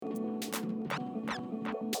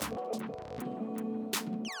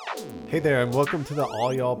Hey there, and welcome to the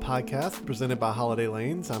All Y'all podcast presented by Holiday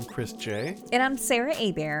Lanes. I'm Chris J. And I'm Sarah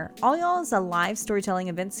Abear. All Y'all is a live storytelling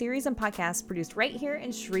event series and podcast produced right here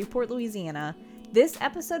in Shreveport, Louisiana. This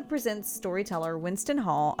episode presents storyteller Winston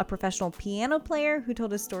Hall, a professional piano player who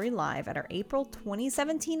told his story live at our April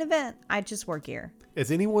 2017 event, I Just Work Here.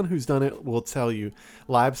 As anyone who's done it will tell you,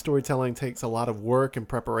 live storytelling takes a lot of work and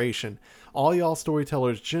preparation. All Y'all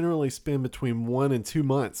storytellers generally spend between 1 and 2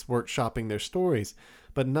 months workshopping their stories.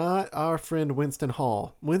 But not our friend Winston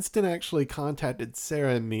Hall. Winston actually contacted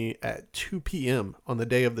Sarah and me at 2 p.m. on the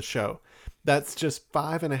day of the show. That's just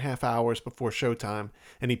 5.5 hours before showtime,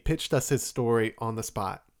 and he pitched us his story on the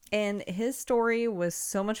spot. And his story was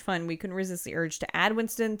so much fun, we couldn't resist the urge to add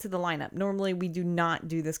Winston to the lineup. Normally, we do not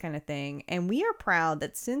do this kind of thing. And we are proud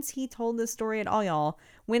that since he told this story at All Y'all,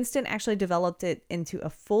 Winston actually developed it into a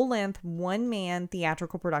full-length, one-man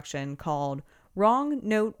theatrical production called Wrong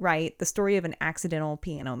Note Right, the story of an accidental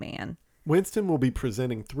piano man. Winston will be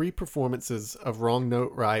presenting 3 performances of Wrong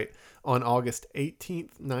Note Right on August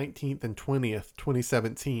 18th, 19th, and 20th,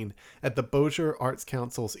 2017 at the Bossier Arts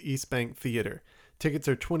Council's East Bank Theater. Tickets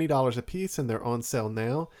are $20 a piece and they're on sale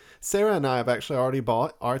now. Sarah and I have actually already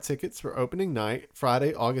bought our tickets for opening night,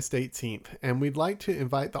 Friday, August 18th, and we'd like to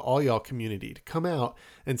invite the All Y'all community to come out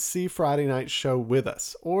and see Friday night's show with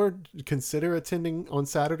us, or consider attending on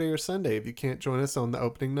Saturday or Sunday if you can't join us on the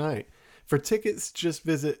opening night. For tickets, just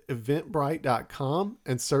visit eventbrite.com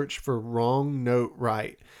and search for Wrong Note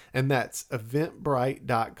Right. And that's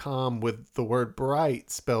eventbrite.com with the word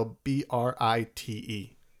bright spelled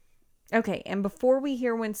B-R-I-T-E. Okay, and before we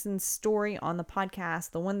hear Winston's story on the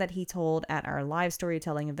podcast, the one that he told at our live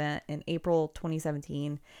storytelling event in April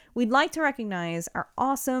 2017, we'd like to recognize our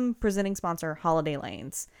awesome presenting sponsor, Holiday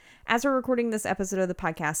Lanes. As we're recording this episode of the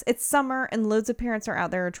podcast, it's summer and loads of parents are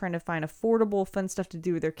out there trying to find affordable, fun stuff to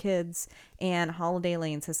do with their kids, and Holiday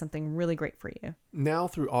Lanes has something really great for you. Now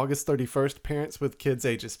through August 31st, parents with kids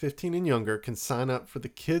ages 15 and younger can sign up for the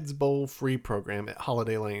Kids Bowl free program at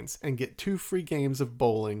Holiday Lanes and get 2 free games of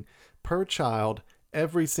bowling per child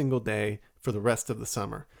every single day for the rest of the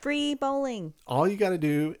summer. Free bowling. All you got to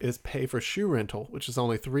do is pay for shoe rental, which is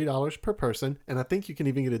only $3 per person. And I think you can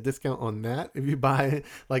even get a discount on that if you buy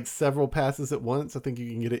like several passes at once. I think you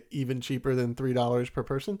can get it even cheaper than $3 per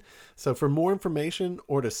person. So for more information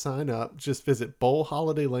or to sign up, just visit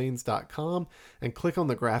bowlholidaylanes.com and click on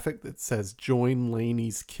the graphic that says Join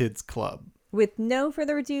Laney's Kids Club. With no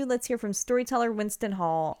further ado, let's hear from storyteller Winston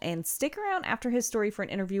Hall, and stick around after his story for an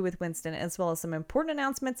interview with Winston, as well as some important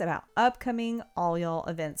announcements about upcoming All Y'all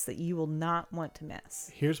events that you will not want to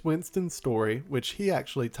miss. Here's Winston's story, which he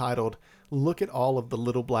actually titled, Look at All of the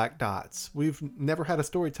Little Black Dots. We've never had a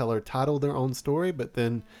storyteller title their own story, but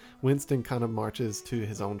then Winston kind of marches to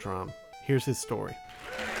his own drum. Here's his story.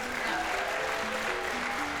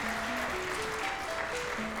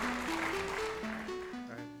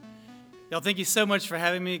 Y'all, thank you so much for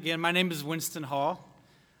having me again. My name is Winston Hall.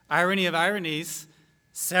 Irony of ironies,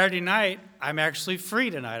 Saturday night, I'm actually free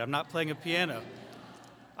tonight. I'm not playing a piano.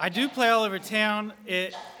 I do play all over town,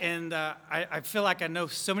 and I feel like I know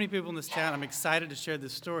so many people in this town. I'm excited to share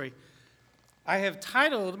this story. I have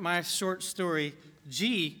titled my short story,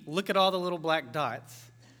 Gee, Look at All the Little Black Dots.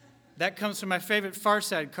 That comes from my favorite Far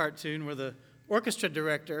Side cartoon where the orchestra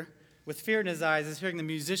director, with fear in his eyes, is hearing the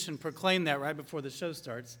musician proclaim that right before the show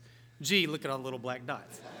starts. Gee, look at all the little black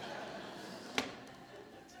dots.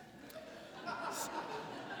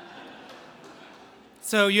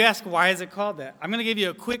 So you ask, why is it called that? I'm going to give you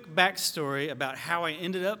a quick backstory about how I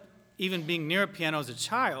ended up even being near a piano as a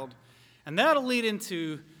child, and that'll lead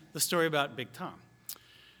into the story about Big Tom.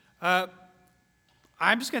 I'm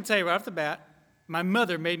just going to tell you right off the bat, my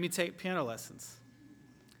mother made me take piano lessons,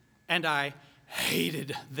 and I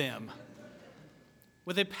hated them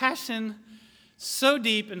with a passion so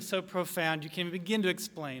deep and so profound, you can't even begin to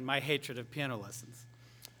explain my hatred of piano lessons.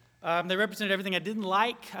 They represented everything I didn't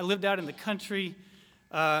like. I lived out in the country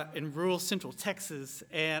in rural central Texas,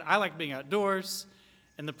 and I liked being outdoors,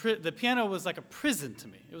 and the piano was like a prison to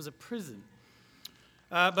me. It was a prison.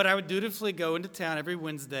 But I would dutifully go into town every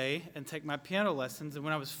Wednesday and take my piano lessons, and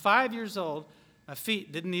when I was 5 years old, my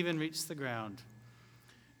feet didn't even reach the ground.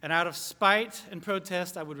 And out of spite and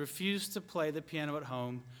protest, I would refuse to play the piano at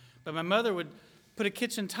home, but my mother would put a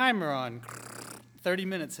kitchen timer on, 30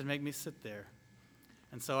 minutes, and make me sit there.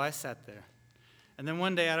 And so I sat there. And then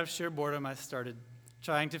one day, out of sheer boredom, I started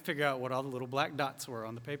trying to figure out what all the little black dots were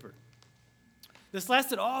on the paper. This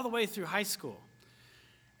lasted all the way through high school.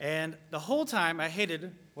 And the whole time, I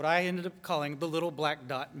hated what I ended up calling the little black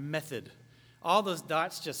dot method. All those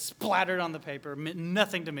dots just splattered on the paper, meant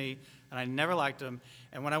nothing to me, and I never liked them.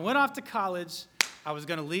 And when I went off to college, I was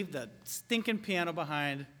going to leave the stinking piano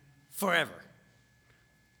behind forever.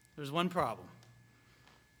 There's one problem.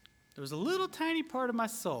 There was a little tiny part of my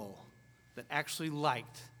soul that actually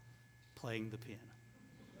liked playing the piano.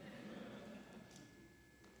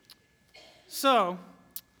 So,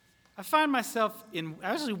 I find myself in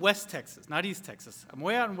actually West Texas, not East Texas. I'm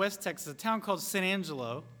way out in West Texas, a town called San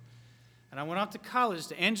Angelo, and I went off to college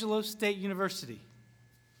to Angelo State University.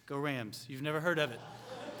 Go Rams. You've never heard of it.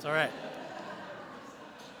 It's all right.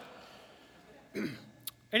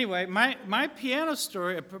 Anyway, my piano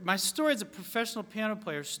story, my story as a professional piano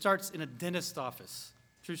player starts in a dentist's office.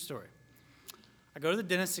 True story. I go to the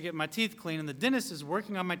dentist to get my teeth cleaned, and the dentist is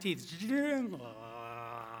working on my teeth.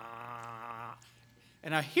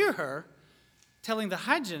 And I hear her telling the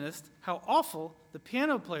hygienist how awful the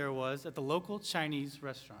piano player was at the local Chinese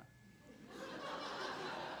restaurant.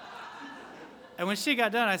 And when she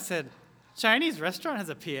got done, I said, "Chinese restaurant has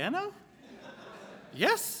a piano?"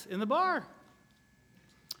 "Yes, in the bar."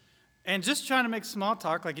 And just trying to make small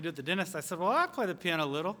talk like you do at the dentist, I said, "Well, I play the piano a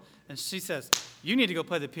little." And she says, "You need to go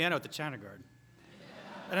play the piano at the China Garden."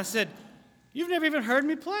 And I said, "You've never even heard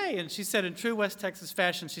me play." And she said, in true West Texas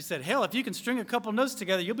fashion, she said, "Hell, if you can string a couple notes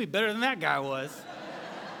together, you'll be better than that guy was."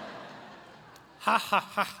 Ha, ha,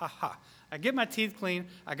 ha, ha, ha. I get my teeth clean,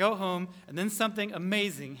 I go home, and then something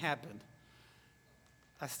amazing happened.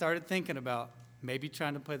 I started thinking about maybe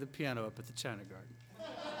trying to play the piano up at the China Garden.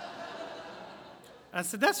 I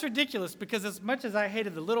said, that's ridiculous, because as much as I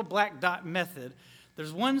hated the little black dot method,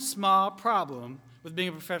 there's one small problem with being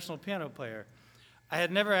a professional piano player. I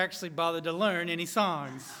had never actually bothered to learn any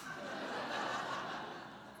songs.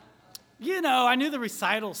 I knew the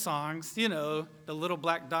recital songs, the little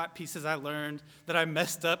black dot pieces I learned that I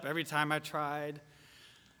messed up every time I tried.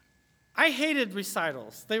 I hated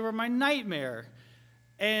recitals. They were my nightmare.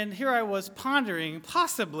 And here I was pondering,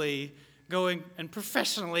 possibly going and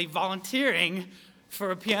professionally volunteering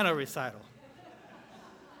for a piano recital.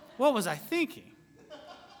 What was I thinking?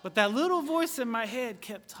 But that little voice in my head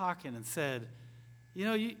kept talking and said,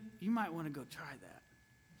 you might want to go try that.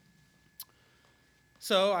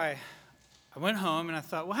 So I went home and I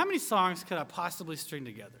thought, well, how many songs could I possibly string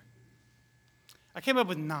together? I came up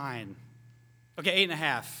with 9. Okay,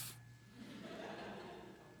 8.5.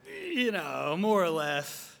 More or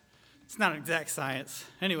less. It's not exact science.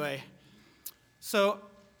 Anyway, so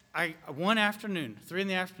one afternoon, 3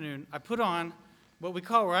 p.m, I put on what we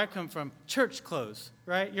call, where I come from, church clothes,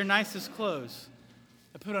 right? Your nicest clothes.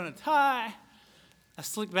 I put on a tie, a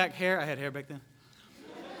slick back hair. I had hair back then.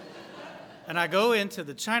 And I go into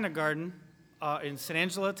the China Garden in San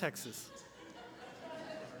Angelo, Texas.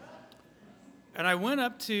 And I went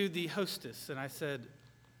up to the hostess and I said,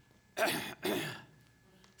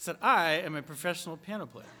 I am a professional piano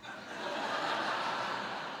player.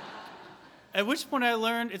 At which point I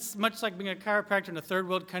learned it's much like being a chiropractor in a third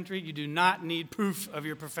world country. You do not need proof of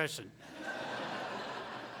your profession.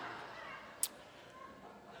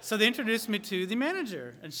 So they introduced me to the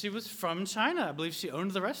manager, and she was from China. I believe she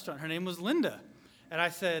owned the restaurant. Her name was Linda. And I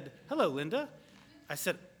said, "Hello, Linda." I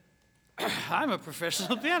said, "I'm a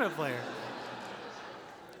professional piano player."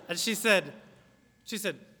 And she said,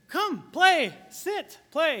 "Come, play, sit,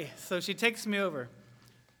 play." So she takes me over,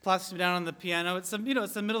 plops me down on the piano. It's the middle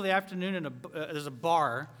of the afternoon, and there's a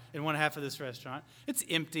bar in one half of this restaurant. It's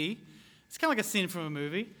empty. It's kind of like a scene from a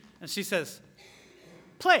movie. And she says,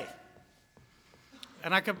 "Play."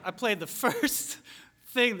 And I played the first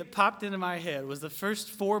thing that popped into my head was the first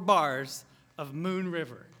 4 bars of Moon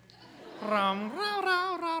River. And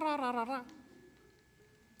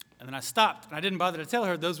then I stopped, and I didn't bother to tell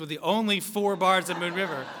her those were the only 4 bars of Moon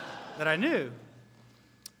River that I knew.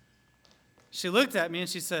 She looked at me and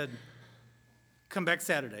she said, "Come back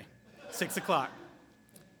Saturday, 6 o'clock.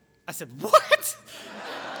 I said, "What?"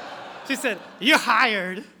 She said, "You're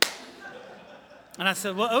hired." And I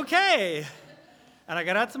said, "Well, okay." And I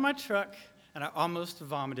got out to my truck, and I almost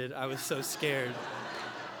vomited. I was so scared.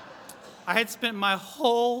 I had spent my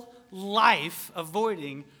whole life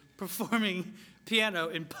avoiding performing piano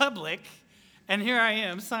in public, and here I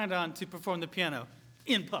am signed on to perform the piano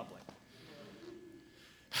in public.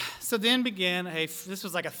 So then began this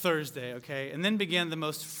was like a Thursday, okay? And then began the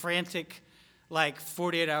most frantic,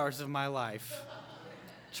 48 hours of my life,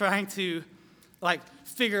 trying to,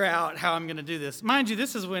 figure out how I'm going to do this. Mind you,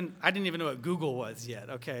 this is when I didn't even know what Google was yet,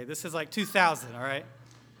 okay? This is 2000, all right?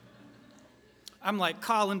 I'm,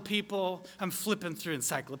 calling people. I'm flipping through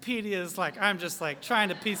encyclopedias. I'm just, trying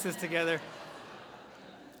to piece this together.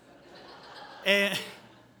 And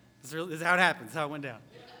this is how it happens, how it went down.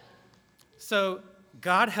 So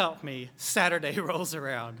God help me, Saturday rolls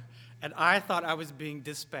around, and I thought I was being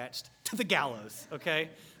dispatched to the gallows, okay?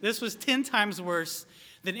 This was 10 times worse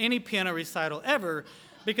than any piano recital ever,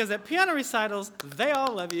 because at piano recitals, they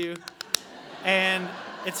all love you, and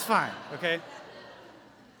it's fine, okay?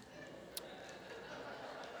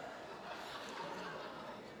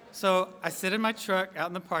 So I sit in my truck out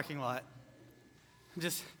in the parking lot,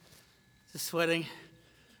 just sweating,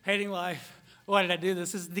 hating life. Why did I do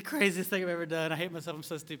this? This is the craziest thing I've ever done. I hate myself. I'm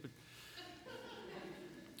so stupid.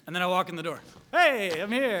 And then I walk in the door. Hey,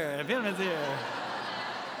 I'm here. Pianoman's here.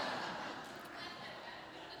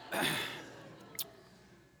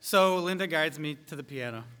 So Linda guides me to the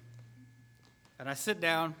piano. And I sit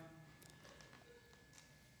down,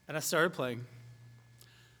 and I started playing.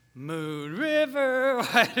 Moon River,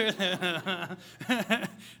 wider than... And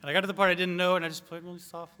I got to the part I didn't know, and I just played really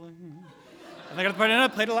softly. And I got to the part I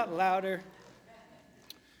played a lot louder.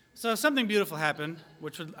 So something beautiful happened,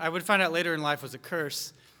 which I would find out later in life was a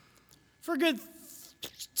curse. For a good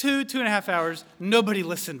 2.5 hours, nobody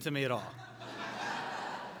listened to me at all.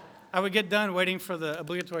 I would get done waiting for the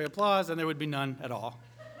obligatory applause, and there would be none at all.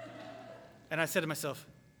 And I said to myself,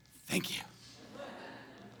 thank you.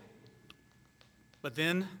 But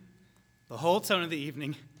then the whole tone of the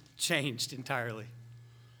evening changed entirely.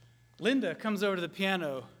 Linda comes over to the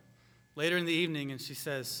piano later in the evening, and she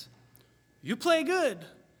says, you play good,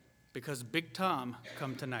 because Big Tom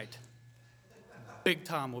come tonight. Big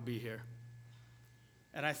Tom will be here.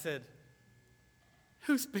 And I said,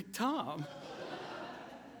 who's Big Tom?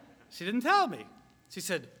 She didn't tell me. She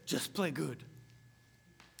said, just play good.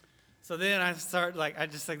 So then I start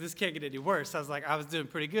this can't get any worse. I was doing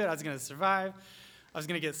pretty good. I was going to survive. I was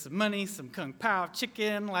going to get some money, some Kung Pao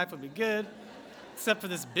chicken. Life would be good. Except for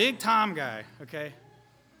this Big Tom guy, okay?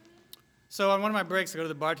 So on one of my breaks, I go to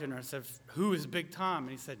the bartender and I said, who is Big Tom?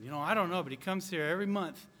 And he said, I don't know, but he comes here every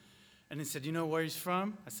month. And he said, you know where he's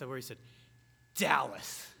from? I said, where? He said,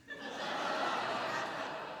 Dallas.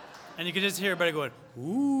 And you could just hear everybody going,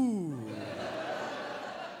 ooh.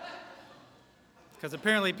 Because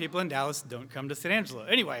apparently people in Dallas don't come to San Angelo.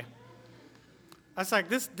 Anyway, I was like,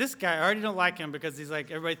 this guy, I already don't like him because he's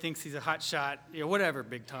like, everybody thinks he's a hot shot. Whatever,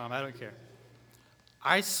 Big Tom, I don't care.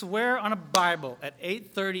 I swear on a Bible, at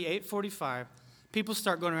 8:30, 8:45, people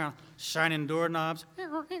start going around shining doorknobs.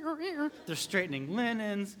 They're straightening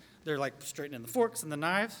linens. They're like straightening the forks and the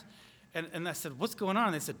knives. And I said, what's going on?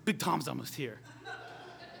 And they said, Big Tom's almost here.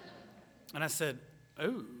 And I said,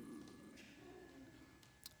 oh.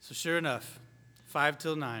 So sure enough, 5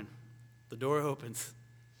 till 9, the door opens.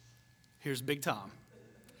 Here's Big Tom.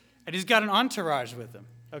 And he's got an entourage with him,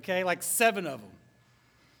 okay? Like 7 of them.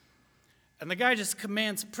 And the guy just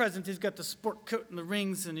commands presence. He's got the sport coat and the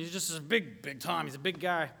rings, and he's just a big Tom. He's a big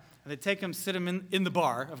guy. And they take him, sit him in the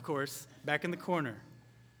bar, of course, back in the corner.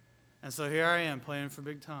 And so here I am playing for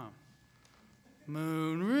Big Tom.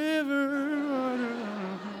 Moon River.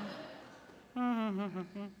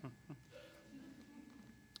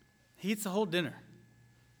 He eats the whole dinner.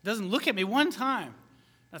 Doesn't look at me one time.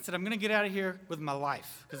 I said, I'm going to get out of here with my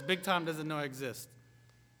life, because Big Tom doesn't know I exist.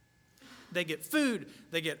 They get food,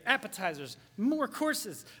 they get appetizers, more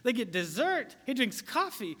courses, they get dessert, he drinks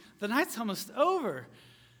coffee, the night's almost over.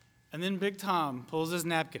 And then Big Tom pulls his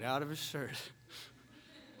napkin out of his shirt,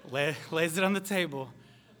 lays it on the table,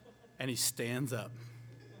 and he stands up.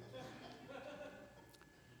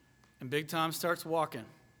 And Big Tom starts walking.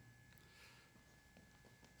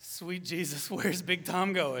 Sweet Jesus, where's Big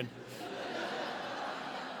Tom going?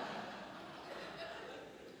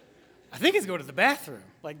 I think he's going to the bathroom.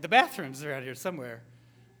 Like, the bathrooms are out here somewhere.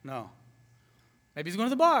 No. Maybe he's going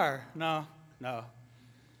to the bar. No.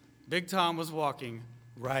 Big Tom was walking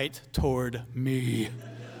right toward me.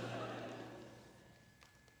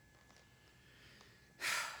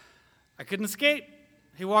 I couldn't escape.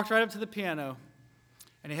 He walked right up to the piano,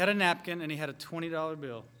 and he had a napkin, and he had a $20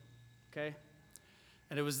 bill, okay?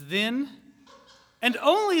 And it was then, and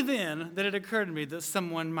only then, that it occurred to me that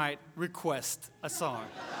someone might request a song.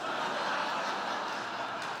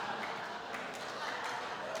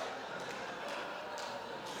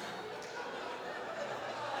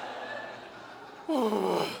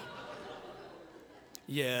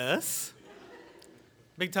 Yes.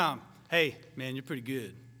 Big Tom, hey, man, you're pretty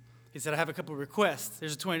good. He said, I have a couple requests.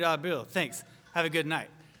 There's a $20 bill. Thanks. Have a good night.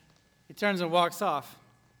 He turns and walks off.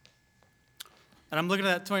 And I'm looking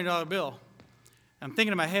at that $20 bill. I'm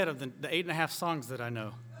thinking in my head of the 8.5 songs that I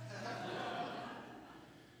know.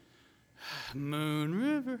 Moon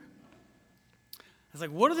River. I was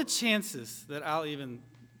like, what are the chances that I'll even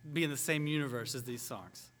be in the same universe as these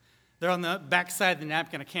songs? They're on the back side of the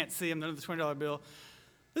napkin. I can't see them. They're on the $20 bill.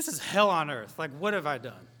 This is hell on earth. Like, what have I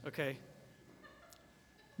done? Okay.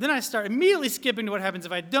 Then I start immediately skipping to what happens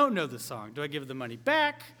if I don't know the song. Do I give the money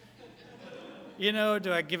back?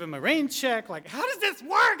 Do I give him a rain check? Like, how does this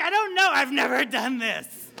work? I don't know. I've never done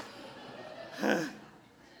this.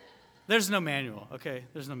 There's no manual, okay?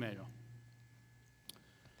 There's no manual.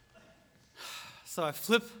 So I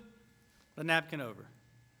flip the napkin over.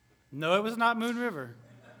 No, it was not Moon River,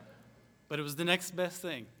 but it was the next best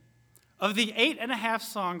thing. Of the 8.5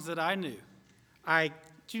 songs that I knew, I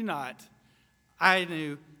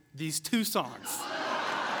knew these 2 songs.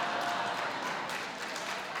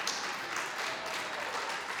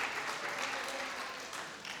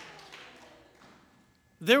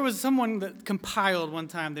 There was someone that compiled one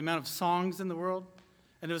time the amount of songs in the world,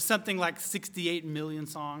 and it was something like 68 million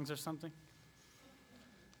songs or something.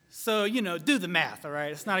 So, do the math, all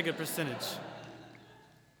right? It's not a good percentage.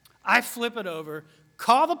 I flip it over,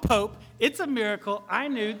 call the Pope. It's a miracle. I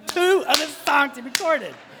knew 2 of his songs he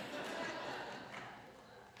recorded.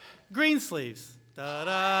 Greensleeves. Da,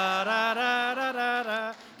 da, da, da, da,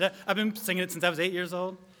 da, da. I've been singing it since I was 8 years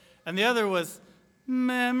old. And the other was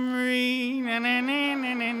Memory. Na, na, na,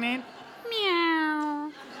 na, na, na.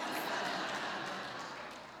 Meow.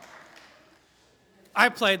 I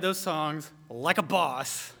played those songs like a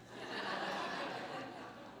boss.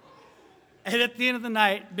 And at the end of the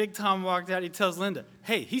night, Big Tom walked out. He tells Linda,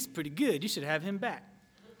 "Hey, he's pretty good. You should have him back."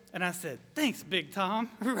 And I said, "Thanks, Big Tom."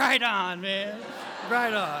 Right on, man.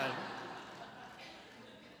 Right on.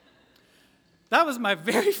 That was my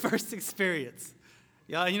very first experience.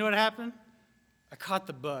 Y'all, you know what happened? I caught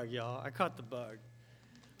the bug, y'all. I caught the bug.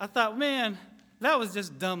 I thought, man, that was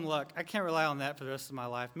just dumb luck. I can't rely on that for the rest of my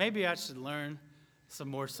life. Maybe I should learn some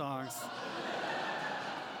more songs.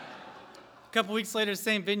 A couple weeks later,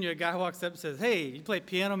 same venue, a guy walks up and says, "Hey, you play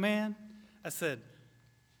Piano Man?" I said,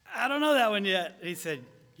 "I don't know that one yet." And he said,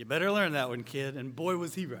 "You better learn that one, kid." And boy,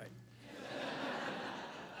 was he right.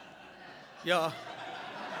 Y'all.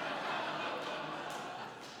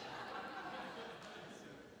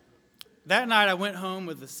 That night, I went home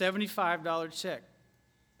with a $75 check.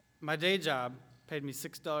 My day job paid me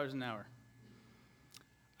 $6 an hour.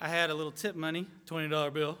 I had a little tip money,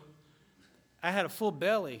 $20 bill. I had a full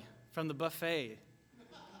belly from the buffet.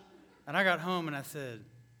 And I got home and I said,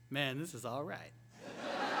 "Man, this is all right."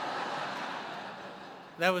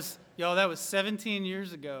 That was 17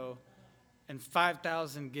 years ago and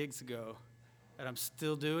 5,000 gigs ago. And I'm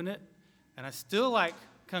still doing it. And I still like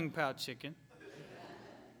Kung Pao chicken.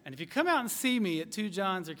 And if you come out and see me at Two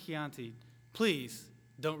Johns or Chianti, please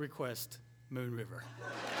don't request Moon River.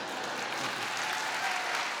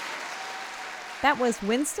 That was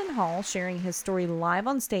Winston Hall sharing his story live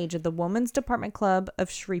on stage at the Women's Department Club of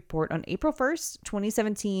Shreveport on April 1st,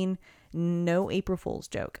 2017. No April Fool's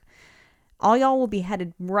joke. All y'all will be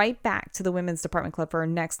headed right back to the Women's Department Club for our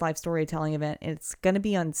next live storytelling event. It's going to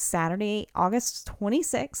be on Saturday, August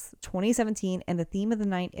 26th, 2017, and the theme of the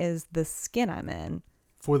night is The Skin I'm In.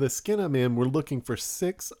 For The Skin I'm In, we're looking for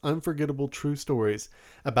 6 unforgettable true stories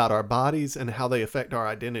about our bodies and how they affect our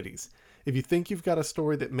identities. If you think you've got a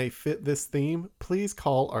story that may fit this theme, please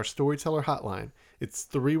call our Storyteller hotline. It's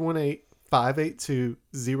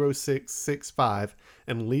 318-582-0665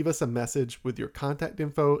 and leave us a message with your contact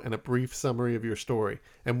info and a brief summary of your story,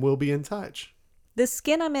 and we'll be in touch. The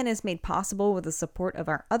Skin I'm In is made possible with the support of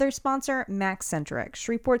our other sponsor, MacCentric,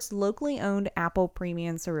 Shreveport's locally owned Apple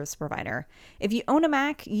premium service provider. If you own a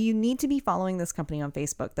Mac, you need to be following this company on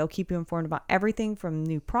Facebook. They'll keep you informed about everything from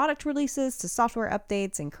new product releases to software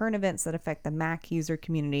updates and current events that affect the Mac user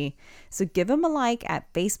community. So give them a like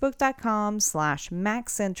at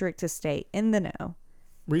facebook.com/MacCentric to stay in the know.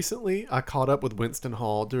 Recently, I caught up with Winston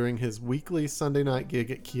Hall during his weekly Sunday night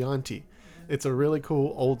gig at Chianti. It's a really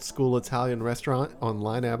cool old-school Italian restaurant on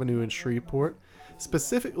Line Avenue in Shreveport.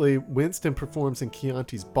 Specifically, Winston performs in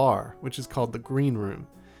Chianti's bar, which is called the Green Room.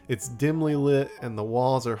 It's dimly lit, and the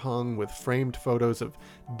walls are hung with framed photos of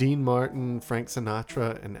Dean Martin, Frank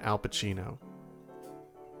Sinatra, and Al Pacino.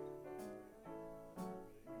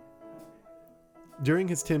 During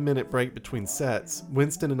his 10-minute break between sets,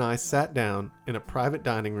 Winston and I sat down in a private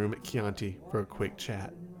dining room at Chianti for a quick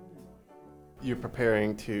chat. You're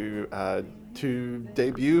preparing to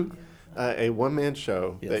debut a one-man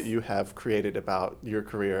show that you have created about your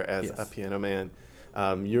career as a piano man.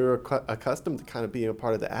 You're accustomed to kind of being a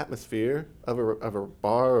part of the atmosphere of a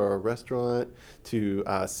bar or a restaurant, to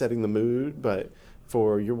setting the mood, but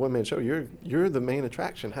for your one-man show, you're the main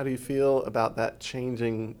attraction. How do you feel about that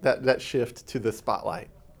changing, that shift to the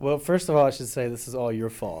spotlight? Well, first of all, I should say this is all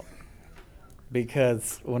your fault,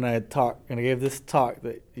 because when I gave this talk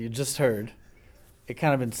that you just heard, it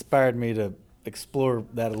kind of inspired me to explore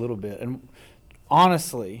that a little bit. And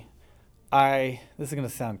honestly, this is going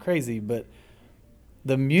to sound crazy, but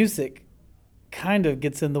the music kind of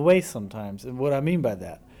gets in the way sometimes. And what I mean by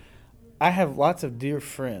that, I have lots of dear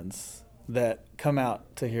friends that come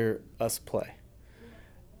out to hear us play.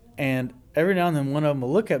 And every now and then one of them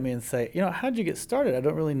will look at me and say, how'd you get started? I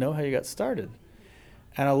don't really know how you got started.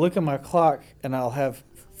 And I'll look at my clock and I'll have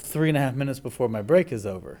 3.5 minutes before my break is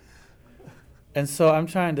over. And so I'm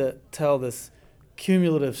trying to tell this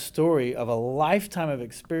cumulative story of a lifetime of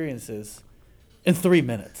experiences in 3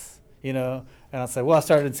 minutes, And I'll say, well, I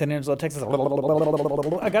started in San Angelo, Texas.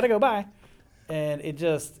 I got to go, bye. And it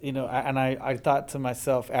just, I thought to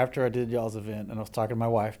myself after I did y'all's event, and I was talking to my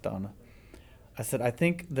wife, Donna, I said, I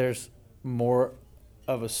think there's more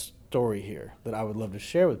of a story here that I would love to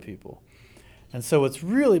share with people. And so what's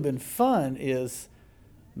really been fun is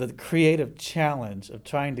the creative challenge of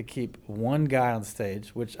trying to keep one guy on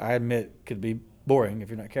stage, which I admit could be boring if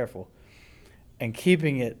you're not careful, and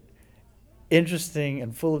keeping it interesting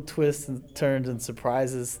and full of twists and turns and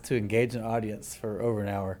surprises to engage an audience for over an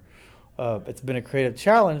hour. It's been a creative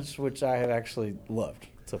challenge, which I have actually loved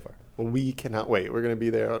so far. Well, we cannot wait. We're going to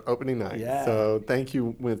be there on opening night. Yeah. So thank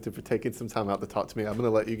you, Winston, for taking some time out to talk to me. I'm going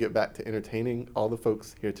to let you get back to entertaining all the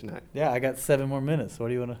folks here tonight. Yeah, I got 7 more minutes. What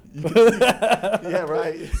do you want to... Yeah,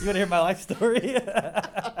 right. You want to hear my life story?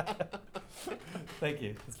 Thank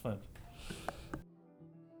you. It's fun.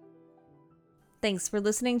 Thanks for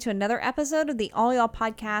listening to another episode of the All Y'all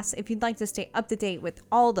Podcast. If you'd like to stay up to date with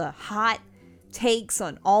all the hot takes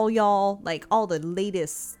on all y'all, like all the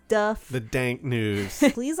latest stuff, The dank news.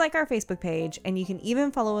 please like our Facebook page, and you can even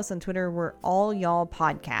follow us on Twitter. We're All Y'all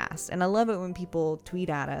Podcast. And I love it when people tweet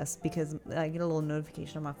at us because I get a little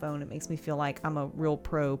notification on my phone. It makes me feel like I'm a real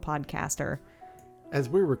pro podcaster. As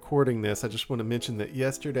we're recording this, I just want to mention that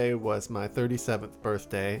yesterday was my 37th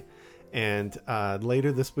birthday, and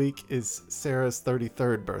later this week is Sarah's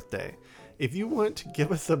 33rd birthday. If you want to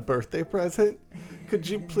give us a birthday present, could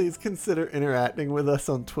you please consider interacting with us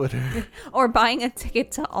on Twitter? Or buying a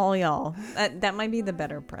ticket to All Y'all. That might be the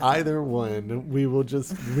better present. Either one. We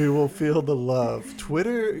will feel the love.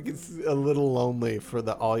 Twitter is a little lonely for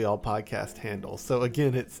the All Y'all Podcast handle. So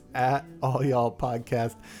again, it's at All Y'all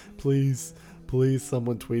Podcast. Please,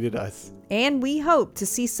 someone tweeted us. And we hope to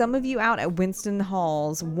see some of you out at Winston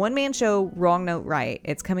Hall's one-man show, Wrong Note Right.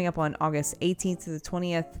 It's coming up on August 18th to the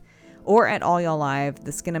 20th. Or at All Y'all Live,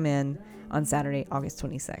 the Skin 'em In, on Saturday, August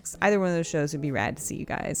 26th. Either one of those shows would be rad to see you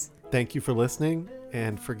guys. Thank you for listening,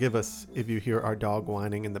 and forgive us if you hear our dog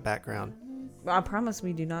whining in the background. I promise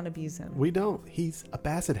we do not abuse him. We don't. He's a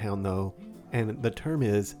basset hound, though, and the term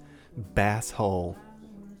is bass hole.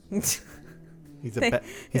 He's a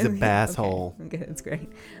bass hole. Okay, that's great.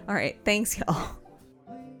 All right, thanks, y'all.